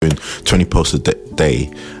doing 20 posts a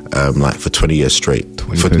day, like for 20 years straight.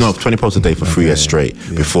 20 posts a day for 3 years straight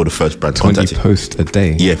before the first brand 20 contacted me. 20 posts a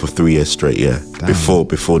day? Yeah, for 3 years straight, yeah. Damn.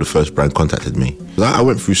 Before the first brand contacted me. I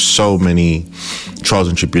went through so many trials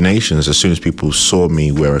and tribulations as soon as people saw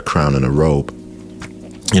me wear a crown and a robe.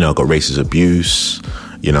 You know, I got racist abuse.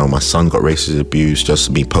 You know, my son got racist abuse,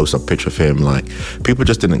 just me post a picture of him. Like, people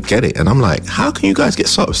just didn't get it. And I'm like, how can you guys get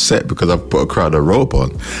so upset because I put a crown and a robe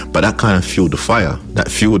on? But that kind of fueled the fire.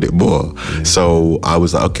 That fueled it more. Yeah. So I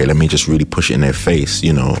was like, okay, let me just really push it in their face.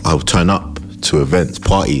 You know, I'll turn up to events,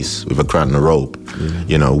 parties with a crown and a robe. Yeah.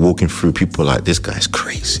 You know, walking through, people like, this guy's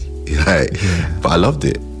crazy. Like, but I loved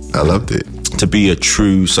it. I loved it. To be a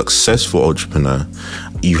true successful entrepreneur,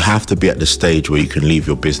 you have to be at the stage where you can leave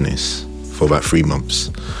your business for about 3 months,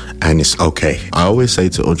 and it's okay. I always say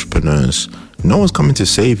to entrepreneurs, no one's coming to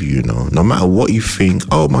save you, you know. No matter what you think,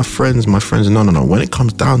 oh, my friends, no. When it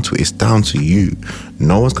comes down to it, it's down to you.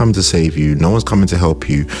 No one's coming to save you. No one's coming to help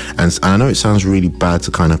you. And I know it sounds really bad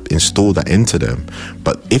to kind of install that into them,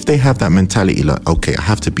 but if they have that mentality, like, okay, I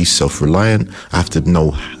have to be self-reliant, I have to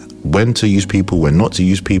know when to use people, when not to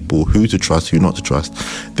use people, who to trust, who not to trust,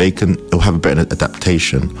 they'll have a better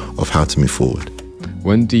adaptation of how to move forward.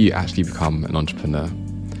 When do you actually become an entrepreneur?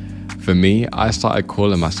 For me, I started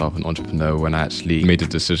calling myself an entrepreneur when I actually made a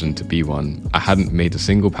decision to be one. I hadn't made a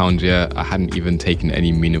single pound yet. I hadn't even taken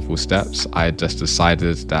any meaningful steps. I had just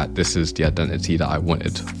decided that this is the identity that I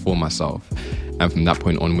wanted for myself. And from that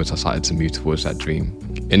point onwards, I started to move towards that dream.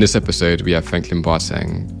 In this episode, we have Franklin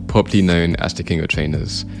Boateng, popularly known as the King of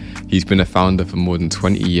Trainers. He's been a founder for more than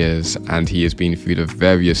 20 years, and he has been through the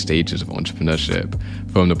various stages of entrepreneurship,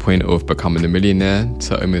 from the point of becoming a millionaire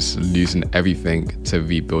to almost losing everything to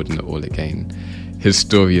rebuilding it all again. His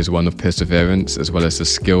story is one of perseverance, as well as the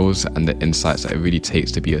skills and the insights that it really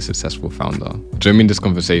takes to be a successful founder. Join me in this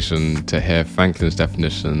conversation to hear Franklin's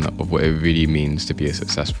definition of what it really means to be a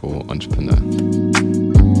successful entrepreneur.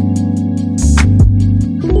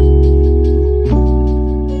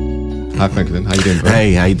 Hi Franklin, how you doing, bro?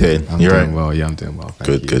 Hey, how you doing? You're doing well. Yeah, I'm doing well.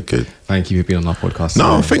 Thank you. Good. Thank you for being on our podcast.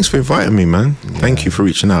 No, thanks for inviting me, man. Yeah. Thank you for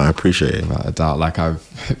reaching out. I appreciate it. Without a doubt. Like, I've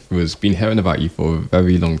been hearing about you for a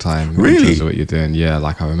very long time. Really? In terms of what you're doing. Yeah,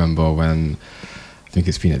 like I remember when, I think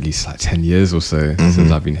it's been at least like 10 years or so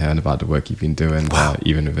since I've been hearing about the work you've been doing. Wow.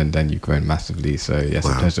 Even within then, you've grown massively. So yeah, it's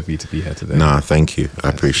a pleasure for you to be here today. No, thank you. I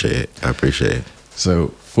appreciate it. So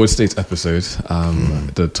for today's episode,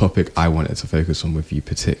 the topic I wanted to focus on with you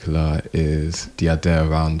particular is the idea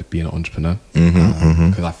around being an entrepreneur.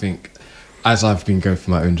 Because I think as I've been going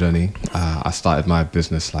through my own journey, I started my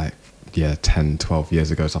business 10, 12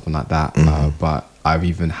 years ago, something like that. But I've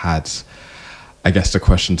even had, I guess, the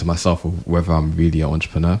question to myself of whether I'm really an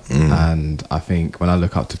entrepreneur. And I think when I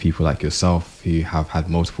look up to people like yourself who have had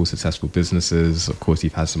multiple successful businesses, of course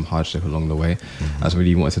you've had some hardship along the way, I just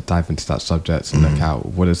really wanted to dive into that subject and look at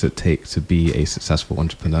what does it take to be a successful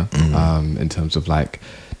entrepreneur, in terms of like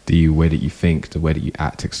the way that you think, the way that you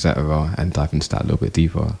act, etc., and dive into that a little bit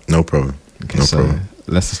deeper. No problem. Okay, so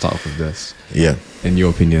let's just start off with this. Yeah. In your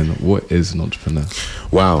opinion, what is an entrepreneur?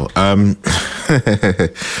 Wow.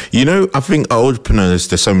 You know, I think entrepreneurs,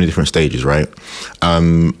 there's so many different stages, right?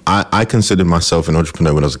 I considered myself an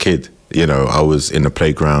entrepreneur when I was a kid. You know, I was in the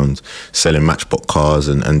playground selling Matchbox cars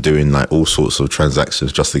and doing like all sorts of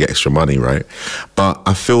transactions just to get extra money, right? But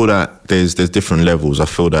I feel that there's different levels. I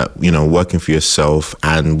feel that, you know, working for yourself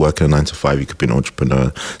and working a 9 to 5, you could be an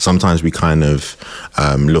entrepreneur. Sometimes we kind of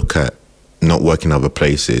look at not working other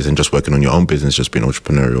places and just working on your own business, just being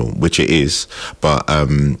entrepreneurial, which it is. But,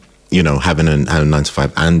 you know, having a 9 to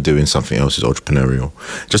 5 and doing something else is entrepreneurial.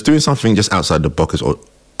 Just doing something just outside the box is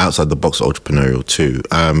entrepreneurial too.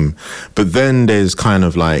 But then there's kind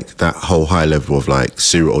of like that whole high level of like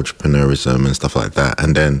serial entrepreneurism and stuff like that.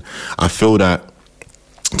 And then I feel that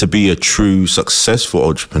to be a true successful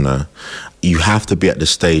entrepreneur, you have to be at the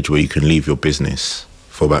stage where you can leave your business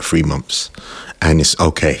for about 3 months. And it's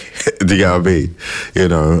okay. Do you get what I mean? You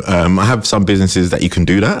know, I have some businesses that you can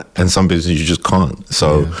do that and some businesses you just can't.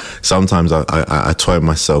 So sometimes I toy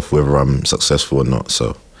myself whether I'm successful or not.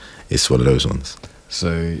 So it's one of those ones.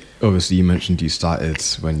 So obviously you mentioned you started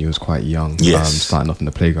when you was quite young, yes. Starting off in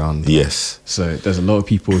the playground. Yes. So there's a lot of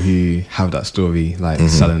people who have that story, like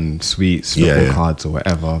selling sweets, football cards or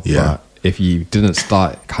whatever. Yeah. But if you didn't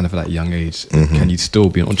start kind of at that young age, can you still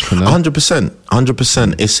be an entrepreneur?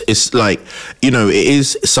 100%. It's like, you know, it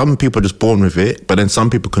is, some people are just born with it, but then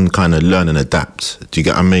some people can kind of learn and adapt. Do you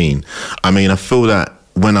get what I mean? I feel that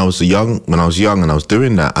when I was young and I was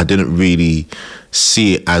doing that, I didn't really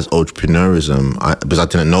see it as entrepreneurism because I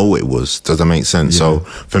didn't know what it was. Does that make sense? Yeah. So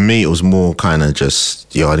for me, it was more kind of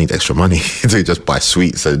just, I need extra money to just buy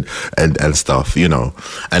sweets and stuff, And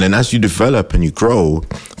then as you develop and you grow,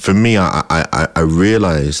 for me, I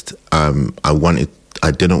realized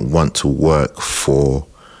I didn't want to work for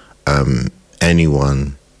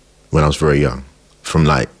anyone when I was very young, from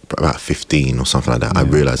like about 15 or something like that. I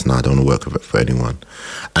realized, no, I don't want to work for anyone.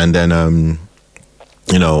 And then,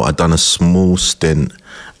 I'd done a small stint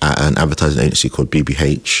at an advertising agency called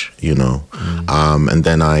BBH, and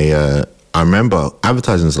then I remember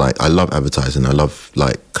advertising is like, I love advertising. I love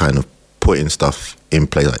like kind of putting stuff in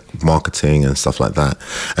place, like marketing and stuff like that.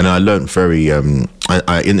 And I learned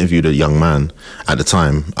I interviewed a young man at the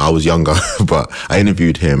time. I was younger, but I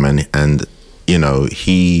interviewed him and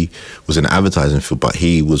he was in the advertising field, but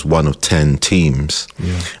he was one of 10 teams.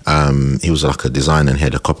 Yeah. He was like a designer and he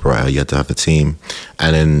had a copywriter. You had to have a team.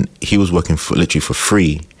 And then he was working literally for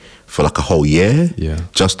free for like a whole year,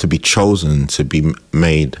 just to be chosen to be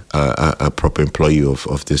made a proper employee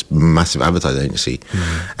of this massive advertising agency.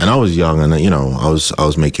 Mm. And I was young and, I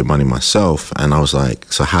was making money myself. And I was like,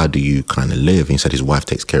 so how do you kind of live? And he said his wife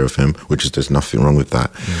takes care of him, which is, there's nothing wrong with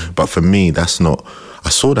that. Mm. But for me, that's not, I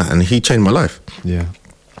saw that and he changed my life. Yeah.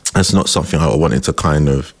 That's not something I wanted to kind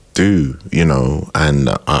of do, and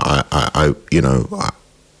I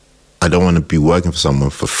don't want to be working for someone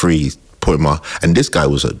for free, and this guy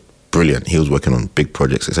was brilliant. He was working on big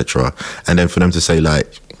projects, etc. And then for them to say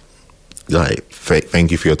like,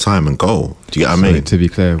 thank you for your time and go. Do you get what I mean? To be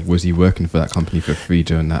clear, was he working for that company for free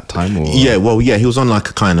during that time? Or? Yeah, he was on like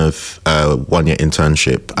a kind of 1 year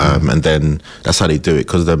internship, and then that's how they do it,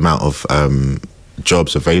 because the amount of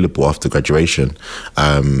jobs available after graduation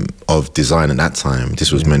of design at that time,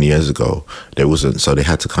 this was many years ago, there wasn't, so they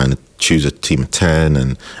had to kind of choose a team of 10,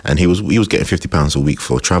 and he was getting £50 a week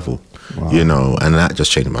for travel. Wow. And that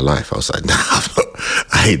just changed my life. I was like, nah,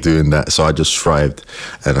 I hate doing that. So I just thrived,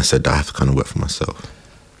 and I said, I have to kind of work for myself.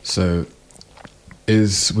 So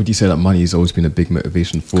would you say that money has always been a big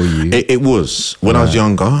motivation for you? It was. When I was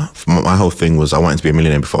younger, my whole thing was I wanted to be a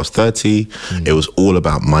millionaire before I was 30. Mm. It was all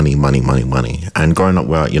about money, money, money, money. And growing up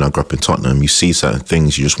where, I grew up in Tottenham, you see certain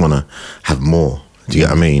things, you just want to have more. Do you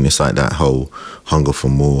get what I mean? It's like that whole hunger for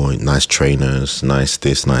more, nice trainers, nice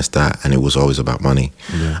this, nice that. And it was always about money.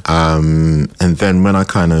 Yeah. And then when I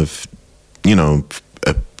kind of,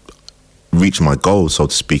 reach my goal, so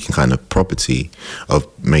to speak, in kind of property, of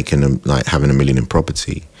making having $1 million in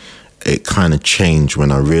property, it kind of changed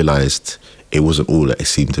when I realized it wasn't all that it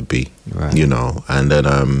seemed to be, right. And then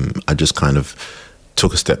I just kind of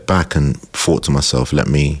took a step back and thought to myself, let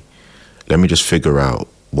me just figure out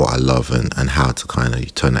what I love and how to kind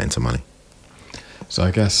of turn that into money. So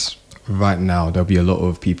I guess right now there'll be a lot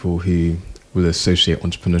of people who will associate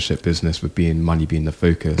entrepreneurship business with money being the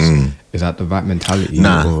focus. Mm. Is that the right mentality?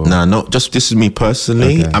 Nah, no. Just this is me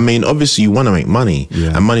personally. Okay. I mean, obviously you want to make money,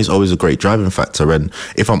 and money's always a great driving factor. And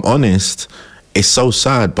if I'm honest, it's so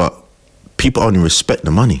sad, but people only respect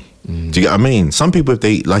the money. Mm. Do you get what I mean? Some people, if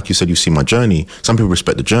they, like you said, you've seen my journey, some people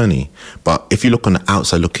respect the journey. But if you look on the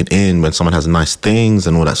outside looking in, when someone has nice things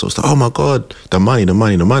and all that sort of stuff, oh my God, the money,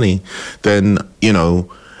 then,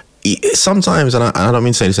 sometimes, and I don't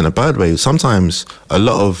mean to say this in a bad way, sometimes a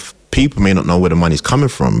lot of people may not know where the money's coming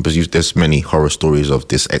from, because there's many horror stories of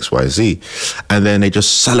this XYZ, and then they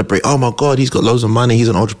just celebrate, oh my God, he's got loads of money, he's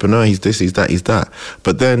an entrepreneur, he's this, he's that, he's that.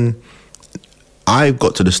 But then I've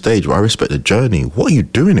got to the stage where I respect the journey. What are you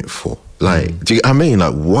doing it for? Like, do you get what I mean?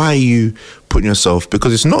 Like, why are you putting yourself,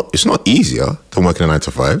 because it's not easier than working a 9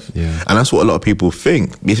 to 5. Yeah. And that's what a lot of people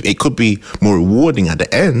think. It could be more rewarding at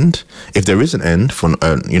the end, if there is an end for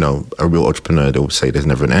a real entrepreneur. They'll say there's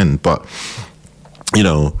never an end, but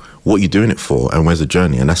what you're doing it for and where's the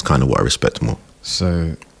journey, and that's kind of what I respect more.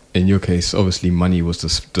 So in your case, obviously money was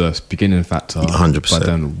the beginning factor. 100%. But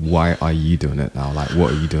then why are you doing it now? Like,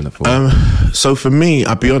 what are you doing it for? So for me,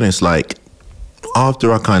 I'll be honest, like,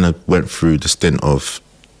 after I kind of went through the stint of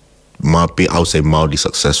I would say mildly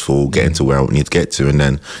successful, getting to where I need to get to, and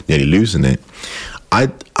then nearly losing it, I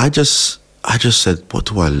just said, what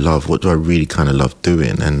do I love? What do I really kind of love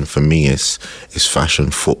doing? And for me, it's fashion,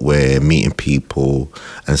 footwear, meeting people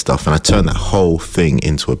and stuff. And I turned that whole thing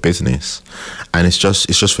into a business, and it's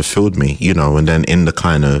just fulfilled me, And then in the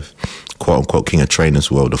kind of quote unquote king of trainers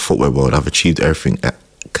world, the footwear world, I've achieved everything that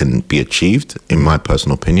can be achieved, in my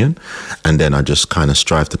personal opinion. And then I just kind of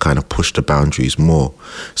strive to kind of push the boundaries more.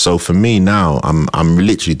 So for me now, I'm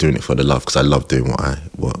literally doing it for the love, because I love doing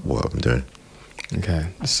what I'm doing. Okay,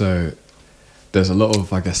 so there's a lot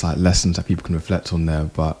of, I guess, like lessons that people can reflect on there,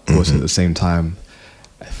 but also at the same time,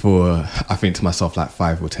 I think to myself like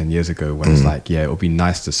 5 or 10 years ago, when it's like, yeah, it would be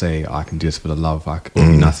nice to say I can do this for the love. It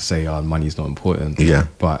would be nice to say, money's not important. Yeah.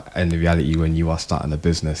 But in the reality, when you are starting a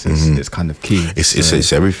business, it's kind of key.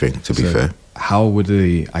 It's everything, to be fair. How would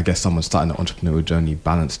someone starting an entrepreneurial journey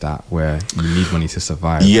balance that, where you need money to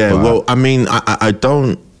survive? Yeah, well, I mean, I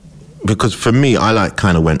don't, because for me, I like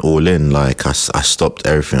kind of went all in. Like I stopped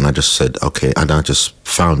everything. I just said, okay, and I just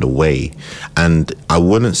found a way. And I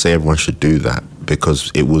wouldn't say everyone should do that,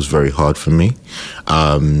 because it was very hard for me.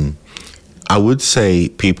 I would say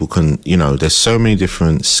people can, there's so many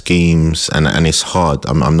different schemes, and it's hard.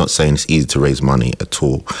 I'm not saying it's easy to raise money at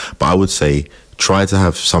all, but I would say try to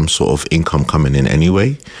have some sort of income coming in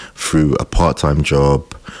anyway through a part-time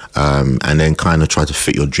job, and then kind of try to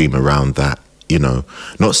fit your dream around that.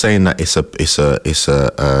 Not saying that it's a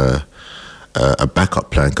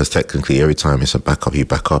backup plan, because technically every time it's a backup, you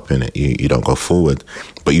back up in it. You don't go forward,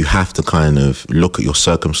 but you have to kind of look at your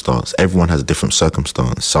circumstance. Everyone has a different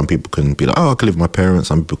circumstance. Some people can be like, I can live with my parents.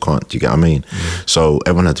 Some people can't. Do you get what I mean? So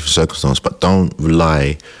everyone has a different circumstance, but don't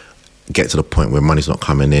get to the point where money's not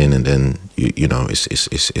coming in, and then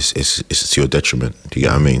it's to your detriment. Do you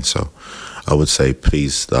get what I mean? So I would say,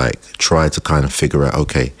 please, try to kind of figure out,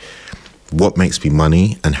 okay, what makes me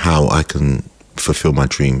money and how I can fulfill my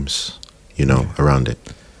dreams, around it.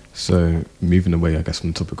 So moving away, I guess,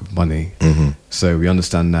 from the topic of money. So we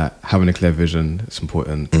understand that having a clear vision is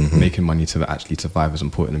important. Making money to actually survive is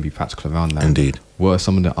important, and be practical around that. Indeed. What are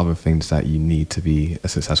some of the other things that you need to be a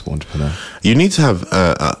successful entrepreneur? You need to have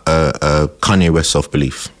a Kanye West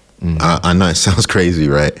self-belief. I know it sounds crazy,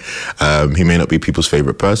 right? He may not be people's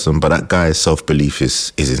favorite person, but that guy's self-belief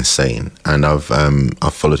is insane. And I've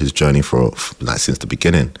followed his journey for since the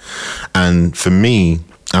beginning. And for me,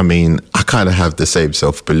 I mean, I kind of have the same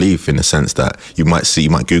self-belief, in the sense that you might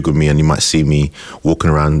Google me and you might see me walking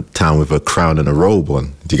around town with a crown and a robe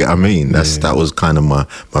on. Do you get what I mean? That was kind of my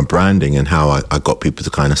branding, and how I got people to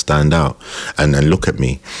kind of stand out and look at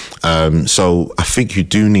me. So I think you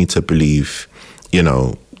do need to believe,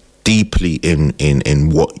 deeply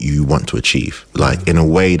in what you want to achieve, in a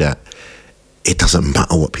way that it doesn't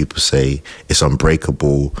matter what people say. It's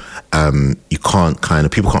unbreakable.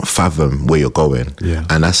 People can't fathom where you're going. Yeah.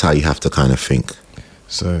 And that's how you have to kind of think.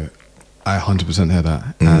 So I 100% hear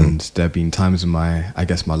that. And there have been times in my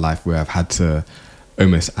life where I've had to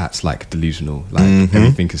almost act delusional.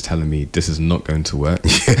 Everything is telling me this is not going to work,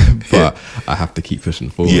 but I have to keep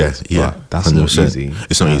pushing forward. Yeah. But that's 100%. Not easy.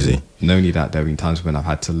 It's not easy. Not only that, there have been times when I've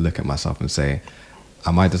had to look at myself and say,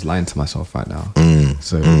 am I just lying to myself right now?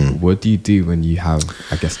 What do you do when you have,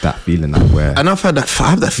 that feeling where? And I have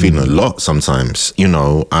that feeling a lot sometimes,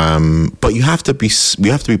 but you have to be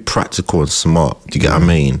practical and smart. Do you get what I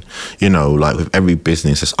mean? With every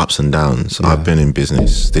business, there's ups and downs. Yeah. I've been in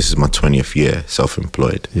business. This is my 20th year,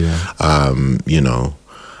 self-employed. Yeah.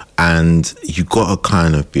 And you got to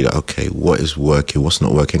kind of be like, okay, what is working, what's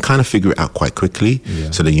not working? Kind of figure it out quite quickly,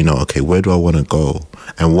 so that okay, where do I want to go?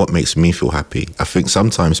 And what makes me feel happy? I think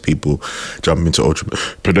sometimes people jump into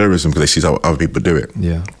entrepreneurism because they see how other people do it.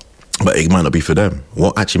 Yeah. But it might not be for them.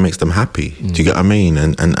 What actually makes them happy? Do you get what I mean?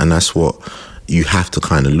 And that's what you have to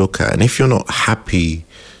kind of look at. And if you're not happy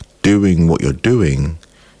doing what you're doing,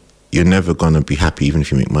 you're never going to be happy even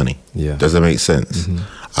if you make money. Yeah. Does that make sense?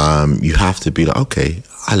 You have to be like, okay,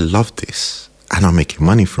 I love this and I'm making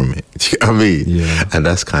money from it. Do you know what I mean? Yeah. And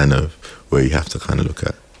that's kind of where you have to kind of look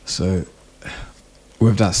at. So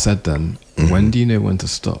with that said then, when do you know when to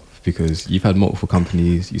stop? Because you've had multiple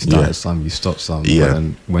companies, you started some, you stopped some. Yeah.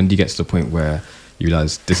 And when do you get to the point where you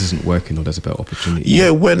realize this isn't working or there's a better opportunity?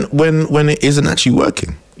 Yeah, when it isn't actually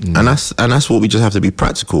working. And that's what we just have to be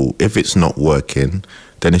practical. If it's not working,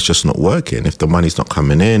 then it's just not working. If the money's not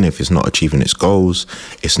coming in, if it's not achieving its goals,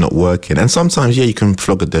 it's not working. And sometimes, you can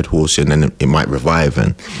flog a dead horse and then it might revive.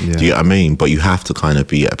 And do you get what I mean? But you have to kind of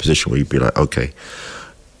be at a position where you be like, okay,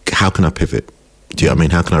 how can I pivot? Do you know what I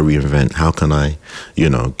mean? How can I reinvent? How can I,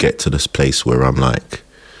 get to this place where I'm like,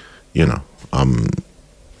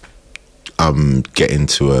 I'm getting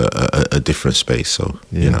to a different space. So,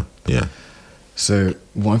 yeah. So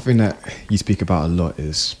one thing that you speak about a lot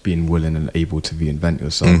is being willing and able to reinvent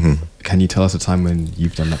yourself. Can you tell us a time when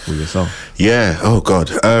you've done that for yourself? Yeah. Oh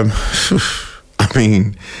God. I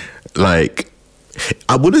mean, I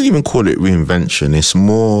wouldn't even call it reinvention. It's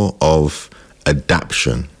more of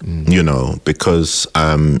adaptation, because,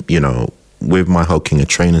 with my whole King of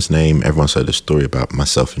Trainers name, everyone's heard the story about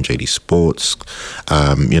myself and JD Sports.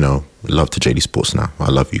 Love to JD Sports now. I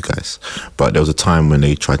love you guys. But there was a time when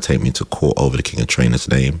they tried to take me to court over the King of Trainers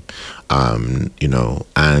name, and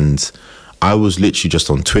I was literally just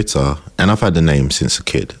on Twitter, and I've had the name since a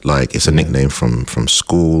kid. Like, it's a nickname from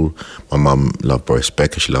school. My mum loved Boris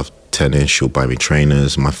Becker. She loved tennis. She'll buy me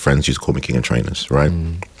trainers. My friends used to call me King of Trainers, right?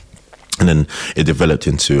 And then it developed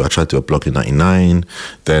into, I tried to do a blog in 99.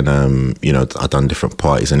 Then, you know, I'd done different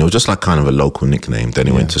parties, and it was just like kind of a local nickname. Then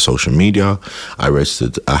it went to social media. I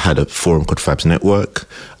had a forum called Fabs Network,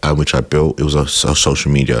 which I built. It was a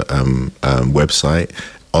social media website.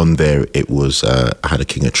 On there, it was, I had a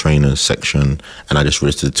King of Trainers section, and I just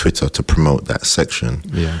registered Twitter to promote that section.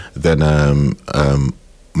 Then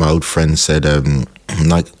my old friend said,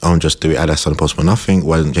 like, I'll just do it. That's impossible. Nothing.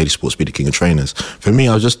 Why doesn't JD Sports be the King of Trainers? For me,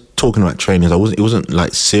 I was just talking about trainers. It wasn't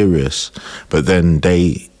like serious. But then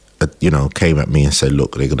they, you know, came at me and said,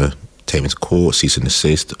 look, they're going to take me to court, cease and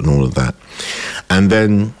desist, and all of that. And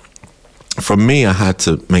then for me, I had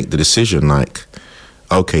to make the decision, like,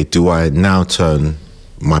 okay, do I now turn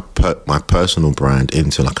my personal brand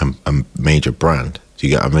into like a major brand? Do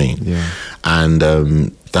you get what I mean? Yeah. And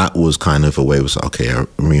that was kind of a way. It was like, okay, I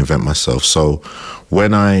reinvent myself. So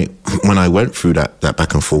when I went through that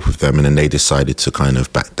back and forth with them, and then they decided to kind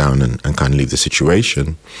of back down and kind of leave the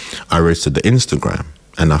situation, I registered the Instagram,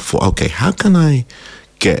 and I thought, okay, how can I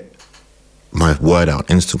get my word out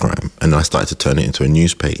on Instagram? And I started to turn it into a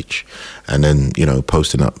news page, and then, you know,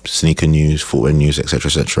 posting up sneaker news, footwear news,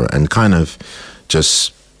 etc., and kind of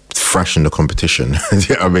just thrashing the competition.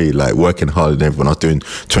 You know what I mean? Like, working harder than everyone. I was doing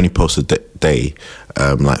 20 posts a day,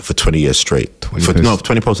 like for 20 years straight.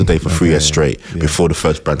 20 posts a day for 3 years straight, before the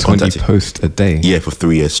first brand 20 contacted. 20 posts a day? Yeah, for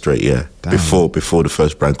 3 years straight, yeah. Damn. Before the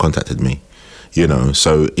first brand contacted me. You know,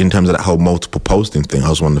 so in terms of that whole multiple posting thing, I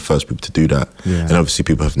was one of the first people to do that. Yeah. And obviously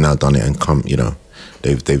people have now done it and come, you know,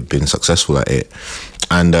 they've been successful at it.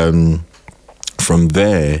 And from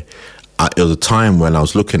there, it was a time when I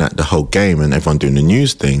was looking at the whole game and everyone doing the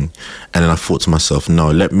news thing, and then I thought to myself,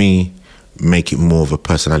 no, let me make it more of a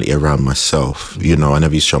personality around myself. You know, I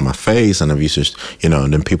never used to show my face, I never used to, you know,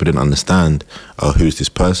 and then people didn't understand, oh, who's this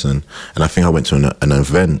person? And I think I went to an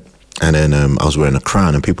event, and then I was wearing a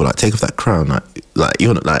crown, and people were like, take off that crown, like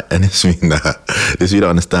you're not like, and it's mean that this, you don't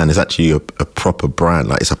understand, it's actually a proper brand,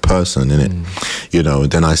 like it's a person in it, you know.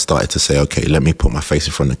 And then I started to say, okay, let me put my face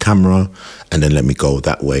in front of the camera, and then let me go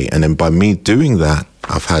that way. And then by me doing that,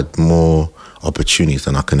 I've had more opportunities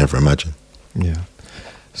than I can ever imagine. Yeah.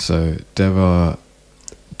 So there are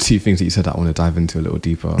two things that you said that I want to dive into a little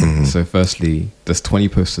deeper. So firstly, there's 20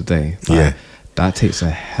 posts a day. Right? Yeah. That takes a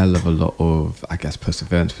hell of a lot of, I guess,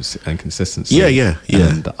 perseverance and consistency. Yeah.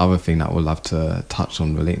 And the other thing that we'll love to touch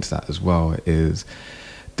on relating to that as well is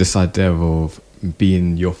this idea of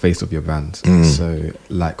being your face of your brand. So,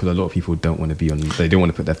 like, because a lot of people don't want to be on, they don't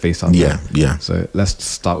want to put their face out there. Yeah. So let's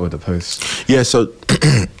start with the post. Yeah, so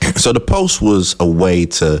so the post was a way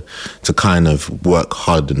to kind of work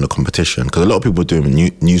hard in the competition, because a lot of people were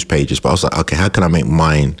doing news pages, but I was like, okay, how can I make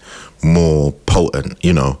mine more potent,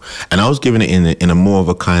 you know? And I was giving it in a more of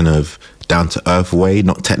a kind of down-to-earth way,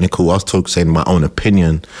 not technical. I was saying my own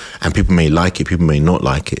opinion, and people may like it, people may not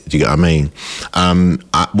like it. Do you get what I mean?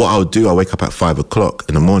 What I would do, I wake up at 5 o'clock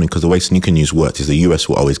in the morning, because the way sneaker news works is the US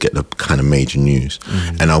will always get the kind of major news,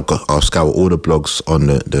 and I'll scour all the blogs on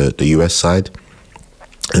the US side,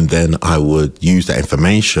 and then I would use that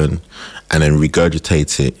information and then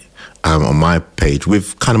regurgitate it on my page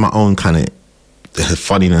with kind of my own kind of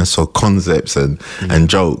funniness or concepts and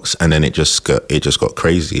jokes, and then it just got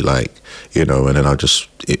crazy, like, you know. And then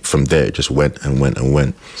from there it just went and went and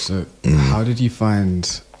went. So how did you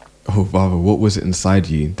find, or rather, what was it inside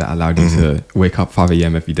you that allowed you to wake up 5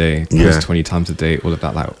 a.m. every day, post 20 times a day, all of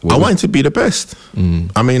that? Like, I wanted to be the best.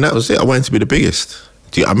 I mean, that was it. I wanted to be the biggest.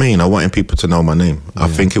 Do you know what I mean? I wanted people to know my name. I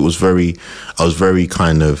think I was very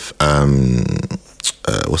kind of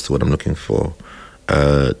what's the word I'm looking for?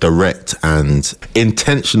 Direct and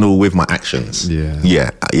intentional with my actions. Yeah.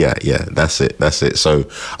 That's it. So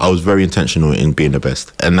I was very intentional in being the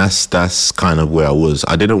best, and that's kind of where I was.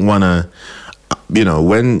 I didn't want to, you know,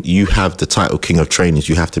 when you have the title King of Trainers,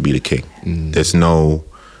 you have to be the king. There's no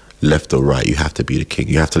left or right. You have to be the king.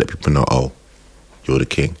 You have to let people know, oh, you're the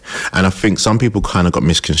king. And I think some people kind of got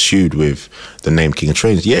misconstrued with the name King of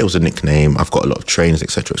Trainers. Yeah, it was a nickname. I've got a lot of trainers,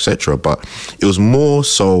 etc., but it was more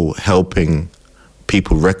so helping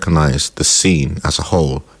people recognize the scene as a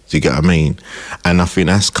whole. Do you get what I mean? And I think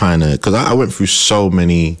that's kind of, because I went through so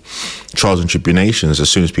many trials and tribulations. As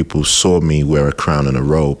soon as people saw me wear a crown and a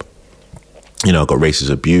robe, you know, I got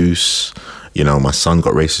racist abuse. You know, my son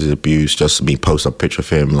got racist abuse, just me post a picture of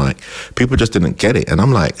him. Like, people just didn't get it. And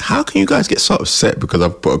I'm like, how can you guys get so upset because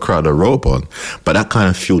I've put a crown and a robe on? But that kind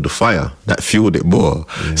of fueled the fire. That fueled it more.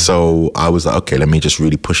 So I was like, okay, let me just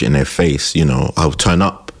really push it in their face. You know, I'll turn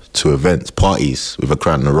up to events, parties with a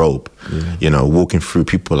crown and a robe. You know, walking through,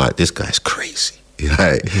 people like, this guy's crazy.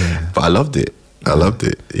 Like, but I loved it. I loved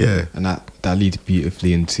it. Yeah. And that leads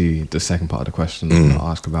beautifully into the second part of the question I'm going to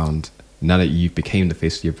ask around. Now that you became the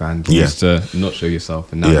face of your brand, you used to not show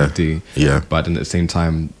yourself, and now you do. Yeah. But then at the same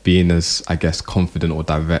time, being as, I guess, confident or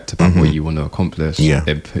direct about what you want to accomplish,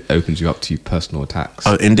 it opens you up to personal attacks.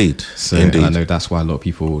 Oh, indeed. So indeed. And I know that's why a lot of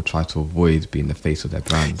people try to avoid being the face of their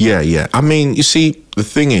brand. Yeah. I mean, you see, the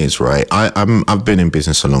thing is, right, I've been in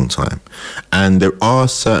business a long time, and there are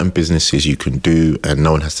certain businesses you can do and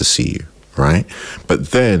no one has to see you, right?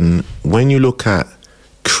 But then when you look at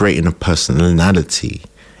creating a personality,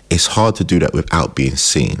 it's hard to do that without being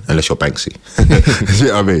seen, unless you're Banksy. You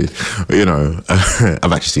know what I mean? You know,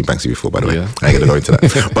 I've actually seen Banksy before, by the way. I ain't gonna go into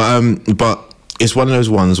that. But it's one of those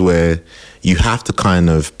ones where you have to kind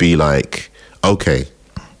of be like, okay,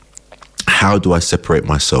 how do I separate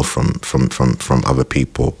myself from other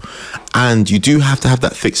people? And you do have to have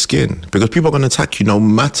that thick skin, because people are going to attack you no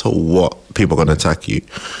matter what. People are going to attack you.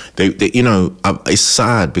 They you know, it's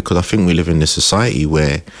sad, because I think we live in this society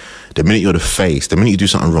where the minute you're the face, the minute you do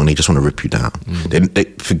something wrong, they just want to rip you down. They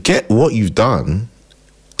forget what you've done.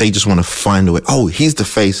 They just want to find a way. Oh, he's the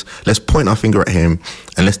face. Let's point our finger at him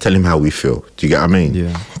and let's tell him how we feel. Do you get what I mean?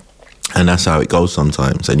 Yeah. And that's how it goes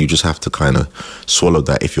sometimes. And you just have to kind of swallow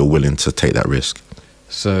that if you're willing to take that risk.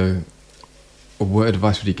 So what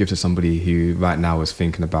advice would you give to somebody who right now is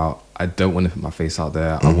thinking about, I don't want to put my face out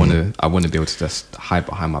there. I want to be able to just hide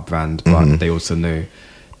behind my brand, but they also know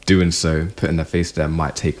doing so, putting their face there,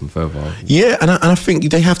 might take them further. Yeah, and I think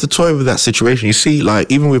they have to toy with that situation. You see,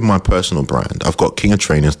 like, even with my personal brand, I've got King of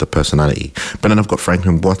Trainers, the personality, but then I've got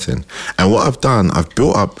Franklin Boateng. And what I've done, I've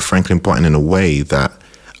built up Franklin Boateng in a way that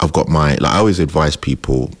I've got my, like, I always advise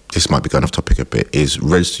people, this might be going off topic a bit, is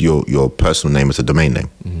register your personal name as a domain name,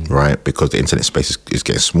 right? Because the internet space is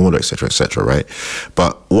getting smaller, etc., right?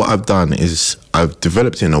 But what I've done is I've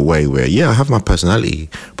developed it in a way where, I have my personality,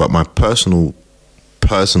 but my personal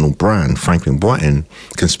brand, Franklin Boateng,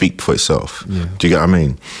 can speak for itself. Do you get what I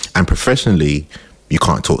mean? And professionally, you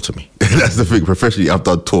can't talk to me. That's the thing. Professionally, I've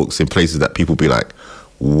done talks in places that people be like,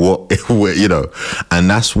 what, you know? And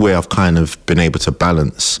that's where I've kind of been able to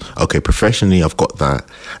balance, okay, professionally, I've got that.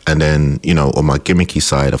 And then, you know, on my gimmicky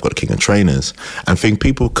side, I've got the King of Trainers. And I think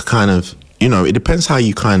people kind of, you know, it depends how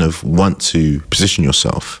you kind of want to position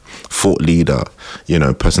yourself. Thought leader, you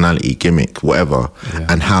know, personality, gimmick, whatever,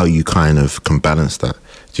 and how you kind of can balance that.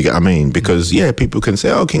 Do you get what I mean? Because, people can say,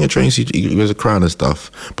 oh, King of Trainers, he wears a crown and stuff,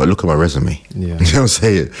 but look at my resume. You know what I'm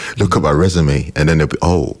saying? Look at my resume. And then they'll be,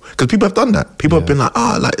 because people have done that. People have been like,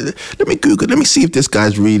 let me Google, let me see if this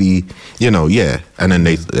guy's really, you know, And then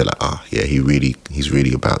they're like, he's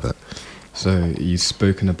really about that. So you've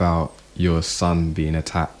spoken about your son being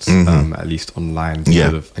attacked, at least online,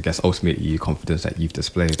 sort of, I guess, ultimately your confidence that you've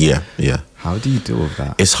displayed. Yeah. How do you deal with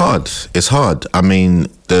that? It's hard. I mean,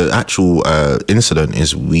 the actual incident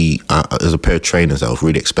is there's a pair of trainers that was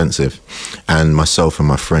really expensive, and myself and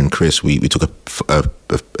my friend Chris, we took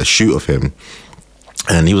a shoot of him,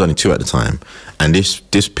 and he was only 2 at the time. And this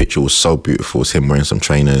picture was so beautiful. It's him wearing some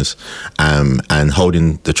trainers, and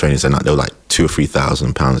holding the trainers, and they were like £2,000 or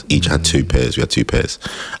 £3,000 each. Had 2 pairs. We had 2 pairs,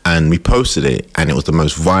 and we posted it, and it was the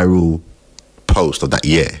most viral post of that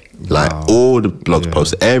year. Like, all the blogs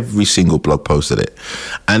posted, every single blog posted it.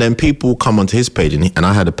 And then people come onto his page, and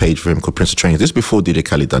I had a page for him called Prince of Trainers. This is before DJ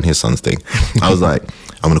Khaled done his son's thing. I was like,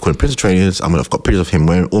 I'm going to call him Prince of Trainers. I've got pictures of him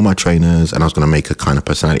wearing all my trainers, and I was going to make a kind of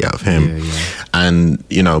personality out of him. And,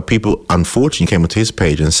 you know, people unfortunately came onto his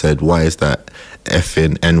page and said, why is that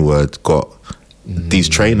effing N-word got these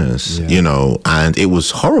trainers, you know? And it was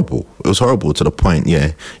horrible. It was horrible to the point,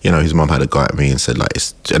 you know, his mum had a go at me and said, like,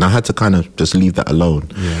 and I had to kind of just leave that alone.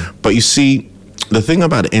 But you see, the thing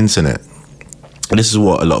about the internet, and this is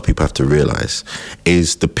what a lot of people have to realize,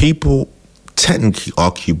 is the people technically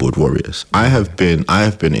are keyboard warriors. I have been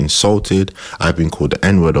insulted. I've been called the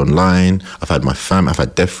N-word online. I've had my I've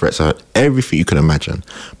had death threats. I've had everything you can imagine,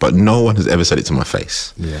 but no one has ever said it to my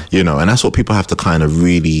face. You know, and that's what people have to kind of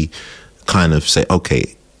really kind of say,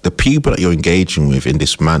 okay, the people that you're engaging with in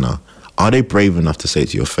this manner, are they brave enough to say it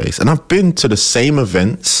to your face? And I've been to the same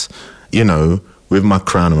events, you know, with my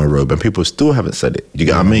crown and my robe, and people still haven't said it. You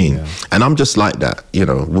get what I mean? And I'm just like that, you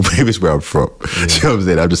know. Maybe it's where I'm from. You know what I'm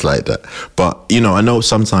saying? I'm just like that. But, you know, I know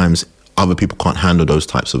sometimes other people can't handle those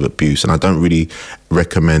types of abuse, and I don't really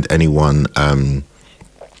recommend anyone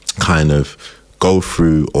kind of go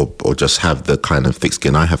through or just have the kind of thick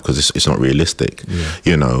skin I have, because it's not realistic.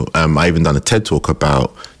 You know, I even done a TED talk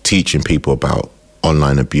about teaching people about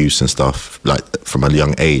online abuse and stuff, like from a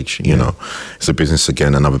young age. You know, it's a business,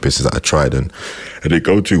 again, another business that I tried, and it didn't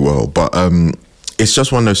go too well. But it's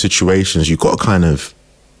just one of those situations you got to kind of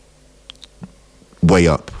weigh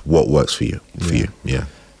up what works for you. Yeah.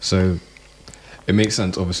 So it makes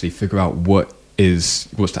sense. Obviously, figure out what's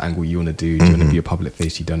the angle you want to do. Do you want to be a public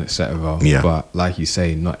face? You done, etc. Yeah. But like you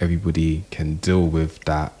say, not everybody can deal with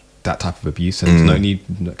that type of abuse, and no need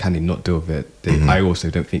can they not deal with it. I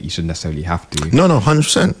also don't think you should necessarily have to. No,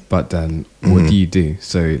 100%. But then, what do you do?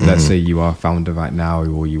 So let's say you are a founder right now,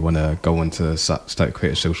 or you want to go on to start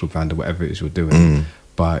create a social brand or whatever it is you're doing,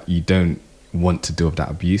 but you don't want to deal with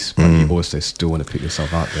that abuse, but you also still want to put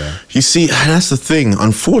yourself out there. You see, that's the thing.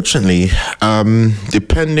 Unfortunately,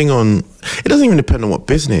 depending on, it doesn't even depend on what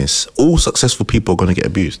business. All successful people are going to get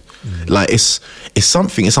abused. Like it's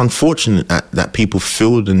unfortunate that people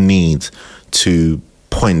feel the need to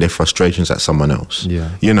point their frustrations at someone else.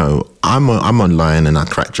 Yeah. You know, I'm online and I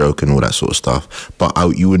crack joke and all that sort of stuff, but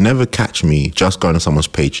you would never catch me just going on someone's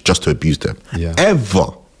page just to abuse them. Yeah. Ever.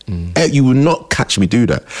 You will not catch me do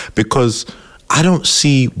that, because I don't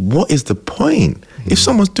see what is the point. If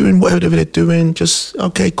someone's doing whatever they're doing, just,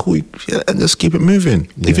 okay, cool, and just keep it moving.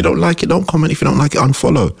 If you don't like it, don't comment. If you don't like it,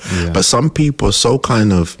 unfollow. But some people are so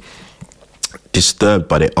kind of disturbed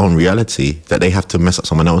by their own reality that they have to mess up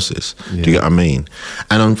someone else's. Do you get what I mean?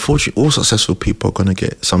 And unfortunately, all successful people are going to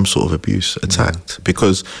get some sort of abuse attacked,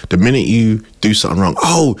 because the minute you do something wrong,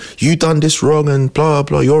 oh, you done this wrong and blah,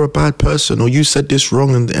 blah, you're a bad person, or you said this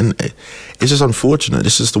wrong, and it's just unfortunate.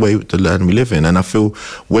 This is the way, the land we live in. And I feel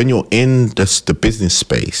when you're in the business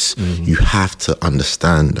space, you have to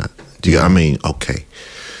understand that. Do you get what I mean? Okay,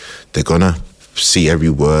 they're going to see every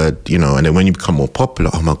word, you know, and then when you become more popular,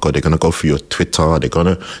 oh my God, they're going to go through your Twitter, do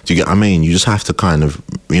you get what I mean? You just have to kind of,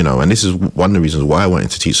 you know, and this is one of the reasons why I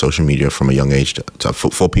wanted to teach social media from a young age,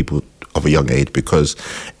 for people of a young age, because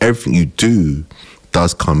everything you do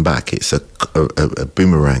does come back. It's a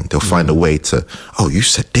boomerang. They'll find a way to, oh, you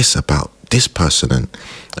said this about this person,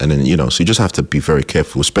 and then, you know, so you just have to be very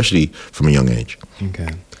careful, especially from a young age. Okay.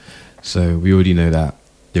 So we already know that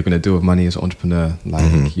you're going to deal with money as an entrepreneur,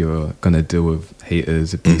 like you're going to deal with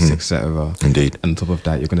haters, abuse, etc. Indeed. And on top of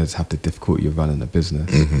that, you're going to have the difficulty of running a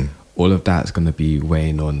business. All of that's going to be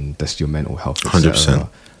weighing on just your mental health, etc. 100%.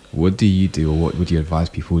 What do you do, or what would you advise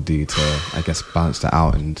people do to, I guess, balance that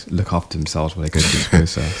out and look after themselves when they go through this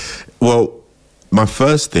process? Well, my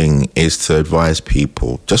first thing is to advise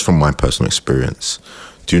people, just from my personal experience,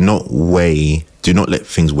 do not let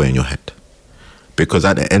things weigh in your head. Because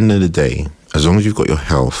at the end of the day, as long as you've got your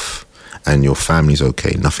health and your family's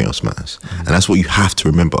okay, nothing else matters. And that's what you have to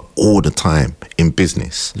remember all the time in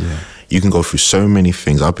business. You can go through so many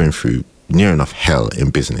things. I've been through near enough hell in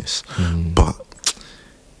business, but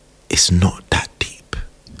it's not that deep.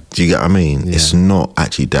 Do you get what I mean? It's not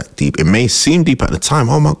actually that deep. It may seem deep at the time.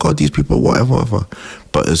 Oh my God, these people, whatever.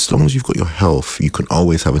 But as long as you've got your health, you can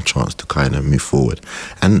always have a chance to kind of move forward.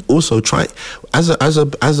 And also try, as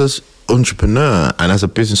a entrepreneur and as a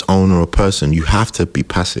business owner or person, you have to be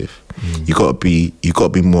passive. You got to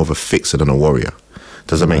be more of a fixer than a warrior.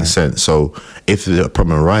 Does that make sense? So if the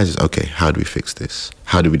problem arises, okay, how do we fix this?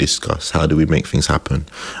 How do we discuss? How do we make things happen?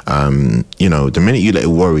 You know, the minute you let it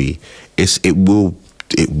worry, it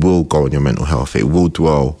will go on your mental health. It will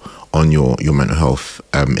dwell on your mental health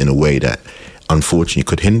in a way that unfortunately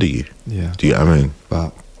could hinder you. Do you know what I mean?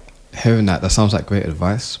 But hearing that sounds like great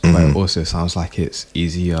advice, but it also sounds like it's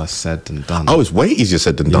easier said than done. Oh, it's way easier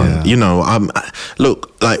said than done. You know,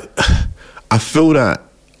 look, like, I feel that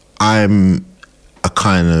I'm a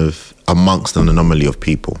kind of amongst an anomaly of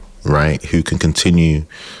people, right, who can continue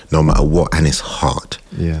no matter what, and it's hard.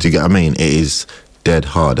 Do you get what I mean? It is dead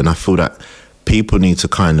hard, and I feel that people need to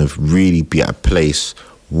kind of really be at a place,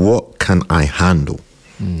 what can I handle?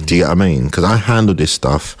 Do you get what I mean? Because I handle this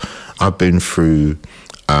stuff. I've been through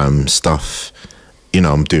stuff, you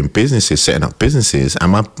know, I'm doing businesses, setting up businesses,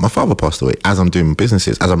 and my father passed away as I'm doing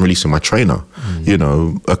businesses, as I'm releasing my trainer. You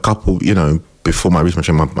know, a couple, you know, before I released my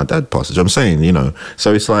trainer, my dad passed. You know what I'm saying? You know,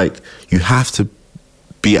 so it's like you have to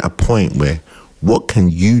be at a point where, what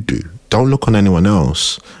can you do? Don't look on anyone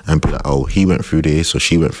else and be like, oh, he went through this or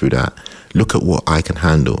she went through that. Look at what I can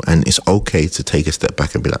handle. And it's okay to take a step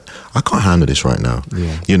back and be like, I can't handle this right now.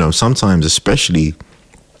 You know, sometimes, especially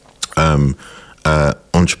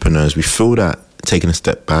entrepreneurs, we feel that taking a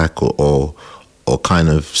step back or kind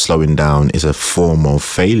of slowing down is a form of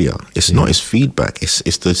failure. It's not, it's feedback.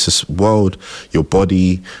 It's this world, your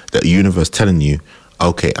body, the universe telling you,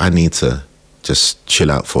 okay, I need to just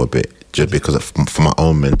chill out for a bit, just because for my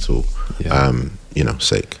own mental, you know,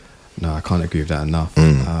 sake. No, I can't agree with that enough.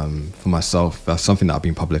 For myself, that's something that I've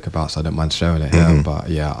been public about, so I don't mind sharing it here. But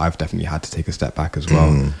yeah, I've definitely had to take a step back as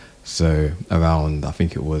well. So around, I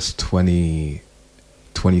think it was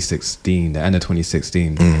 2016, the end of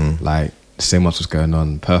 2016, like so much was going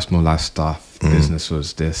on, personal life stuff, business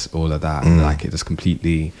was this, all of that. Like it just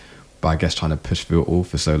completely, but I guess trying to push through it all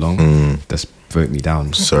for so long just broke me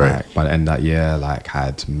down. Sorry. Like, by the end of that year, like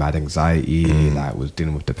had mad anxiety, like was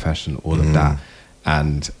dealing with depression, all of that.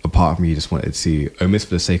 And a part of me just wanted to, almost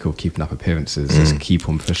for the sake of keeping up appearances, just keep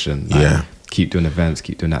on pushing, like, keep doing events,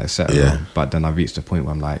 keep doing that, etc. But then I reached a point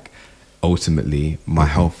where I'm like, ultimately, my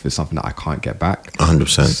health is something that I can't get back.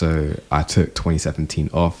 100%. So I took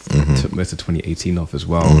 2017 off, took most of 2018 off as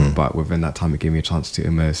well. But within that time, it gave me a chance to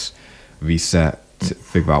almost reset, to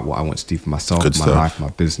figure out what I want to do for myself, my life, my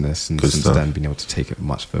business, and since then being able to take it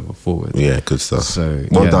much further forward. Yeah, good stuff. So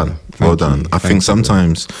well done. I think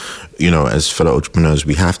sometimes, as fellow entrepreneurs,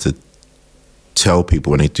 we have to tell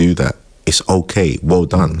people when they do that, it's okay, well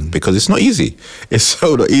done, because it's not easy. It's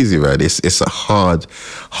so not easy, man. It's a hard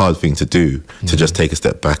thing to do, to just take a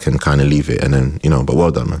step back and kind of leave it, and then, but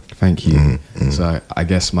well done, man. Thank you. So I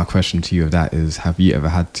guess my question to you of that is, have you ever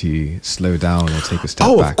had to slow down or take a step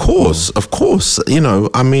back? Of course.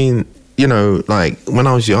 Like when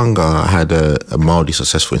I was younger, I had a mildly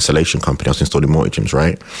successful installation company. I was installing multi-gyms,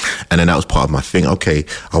 right? And then that was part of my thing. Okay,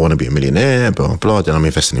 I want to be a millionaire, blah, blah, blah. Then I'm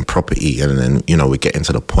investing in property. And then, we're getting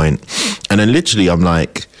to the point. And then literally I'm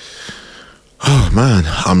like, oh man,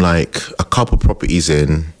 I'm like a couple properties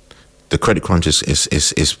in. The credit crunch is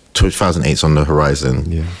 2008's on the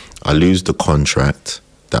horizon. Yeah. I lose the contract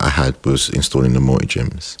that I had was installing the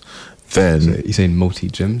multi-gyms. Then, so you're saying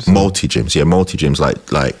multi-gyms? Multi-gyms,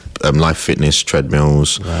 like life fitness,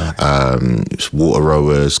 treadmills, water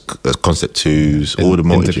rowers, concept twos, all the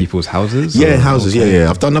multi-gyms. Into people's houses? Yeah, houses, okay.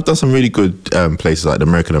 I've done some really good places, like the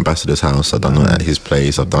American Ambassador's house. I've done one at his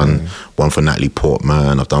place. I've done one for Natalie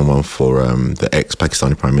Portman. I've done one for the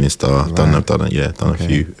ex-Pakistani Prime Minister. I've done a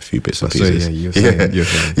few bits and pieces. So you're saying.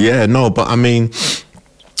 Yeah, no, but I mean,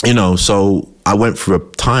 so I went through a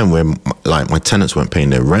time where my tenants weren't paying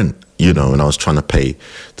their rent. And I was trying to pay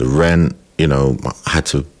the rent, I had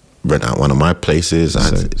to rent out one of my places.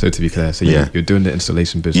 So to be clear, you're doing the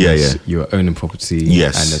installation business, you're owning property, and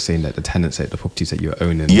they're saying that the tenants at the properties that you're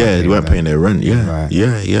owning, they weren't paying their rent,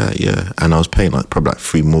 and I was paying probably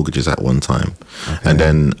 3 mortgages at one time. And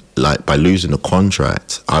then by losing the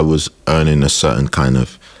contract, I was earning a certain kind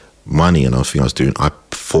of money, and I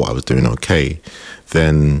thought I was doing okay.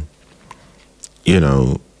 Then,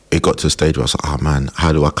 it got to a stage where I was like, oh man,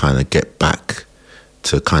 how do I kind of get back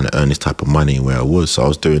to kind of earn this type of money where I was? So I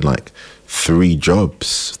was doing 3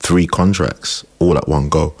 jobs, 3 contracts, all at one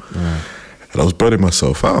go. Right. And I was burning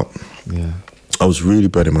myself out. Yeah. I was really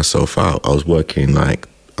burning myself out. I was working I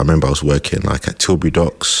remember I was working at Tilbury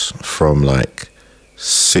Docks from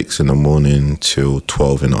 6 in the morning till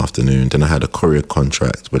 12 in the afternoon. Then I had a courier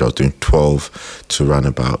contract where I was doing 12 to around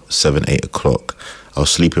about 7, 8 o'clock. I was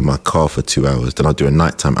sleeping in my car for 2 hours. Then I'd do a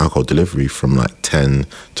nighttime alcohol delivery from 10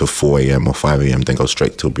 to 4 a.m. or 5 a.m. Then go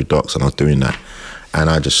straight to Tilbury Docks, and I was doing that. And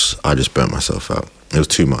I just burnt myself out. It was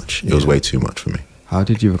too much. It was way too much for me. How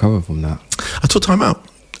did you recover from that? I took time out.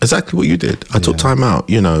 Exactly what you did. I took time out,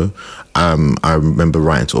 I remember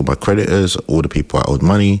writing to all my creditors, all the people I owed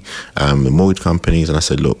money, the mortgage companies, and I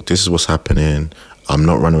said, look, this is what's happening. I'm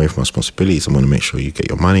not running away from my responsibilities. I'm going to make sure you get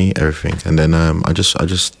your money, everything. And then I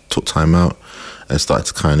just took time out and started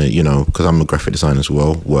to kind of, because I'm a graphic designer as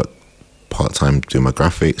well, work part-time doing my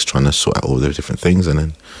graphics, trying to sort out all those different things, and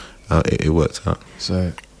then it worked out.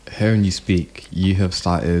 So hearing you speak, you have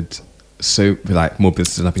started more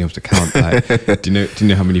businesses than I've been able to count. Do you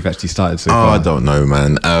know how many you've actually started so far? I don't know,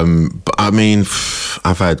 man. But I mean,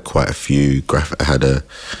 I've had quite a few. I had a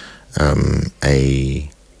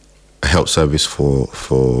help service for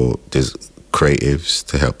creatives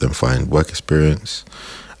to help them find work experience.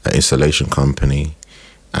 An installation company,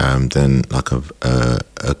 then a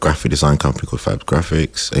graphic design company called Fab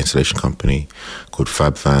Graphics, an installation company called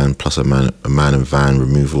Fab Van, plus a man and van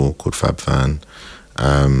removal called Fab Van.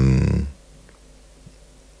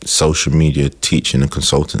 Social media teaching and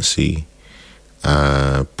consultancy,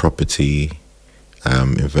 property,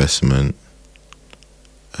 investment.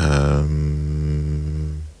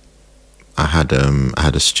 I've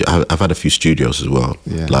had a few studios as well.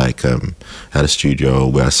 Yeah. I had a studio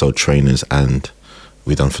where I sold trainers, and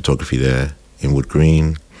we done photography there in Wood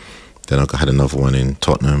Green. Then I had another one in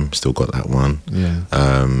Tottenham. Still got that one. Yeah.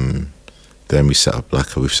 Then we set up a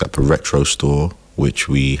retro store, which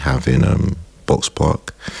we have in Box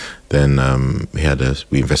Park. Then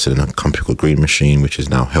we invested in a company called Green Machine, which is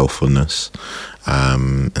now Healthfulness.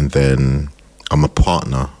 And then I'm a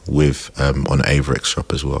partner with on Averex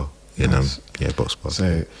shop as well. Nice. Box Bar.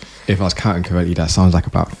 So if I was counting correctly, that sounds like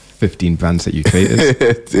about 15 brands that you created.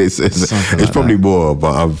 it's probably more,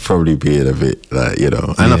 but I'm probably being a bit like, and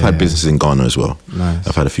I've had businesses in Ghana as well. Nice.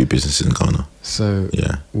 I've had a few businesses in Ghana. So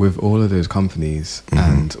with all of those companies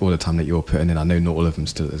and all the time that you're putting in, I know not all of them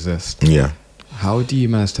still exist. Yeah. How do you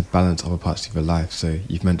manage to balance other parts of your life? So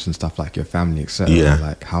you've mentioned stuff like your family, etc. Yeah.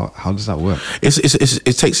 Like how does that work?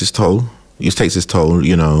 It takes its toll. It takes its toll,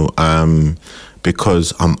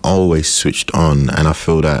 because I'm always switched on, and I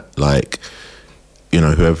feel that like,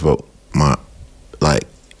 whoever my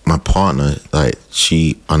partner, like,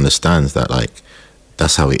 she understands that, like,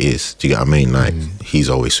 that's how it is. Do you get what I mean? Like, he's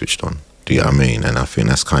always switched on. Do you get what I mean? And I think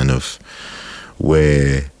that's kind of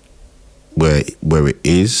where it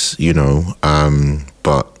is,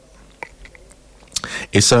 but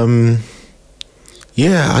it's I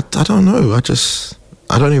don't know.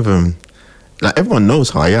 I don't even, like, everyone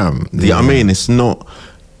knows how I am. Do you know what I mean? It's not,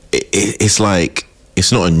 it's like,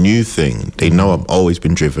 it's not a new thing. They know I've always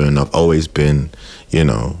been driven. I've always been,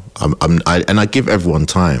 I give everyone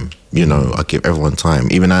time. I give everyone time.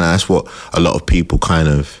 Even that's what a lot of people kind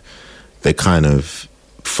of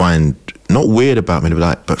find not weird about me. They're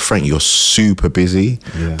like, but Frank, you're super busy,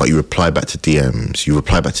 but you reply back to DMs, you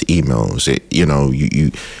reply back to emails.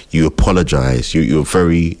 You apologize. You're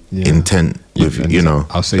very intent with,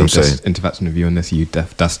 I'll say just interacting with you on this.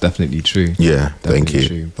 That's definitely true. Yeah,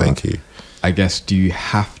 definitely thank you. I guess, do you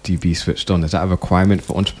have to be switched on? Is that a requirement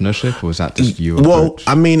for entrepreneurship, or is that just your Well, approach?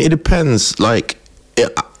 I mean, it depends. Like,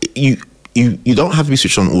 you don't have to be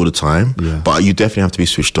switched on all the time, but you definitely have to be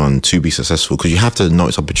switched on to be successful, because you have to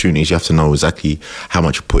notice opportunities. You have to know exactly how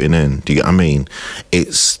much you're putting in. Do you get what I mean?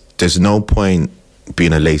 There's no point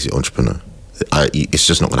being a lazy entrepreneur. It's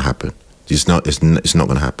just not going to happen. It's not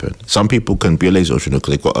going to happen. Some people can be a lazy entrepreneur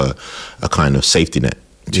because they've got a kind of safety net.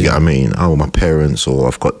 Do you get what I mean? Oh, my parents, or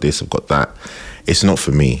I've got this, I've got that. It's not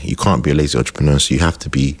for me. You can't be a lazy entrepreneur, so you have to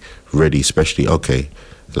be ready, especially, I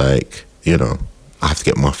have to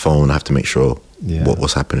get my phone, I have to make sure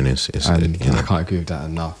what's happening is I can't agree with that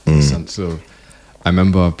enough. In the sense of, I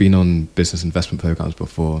remember I've been on business investment programs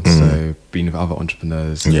before, so being with other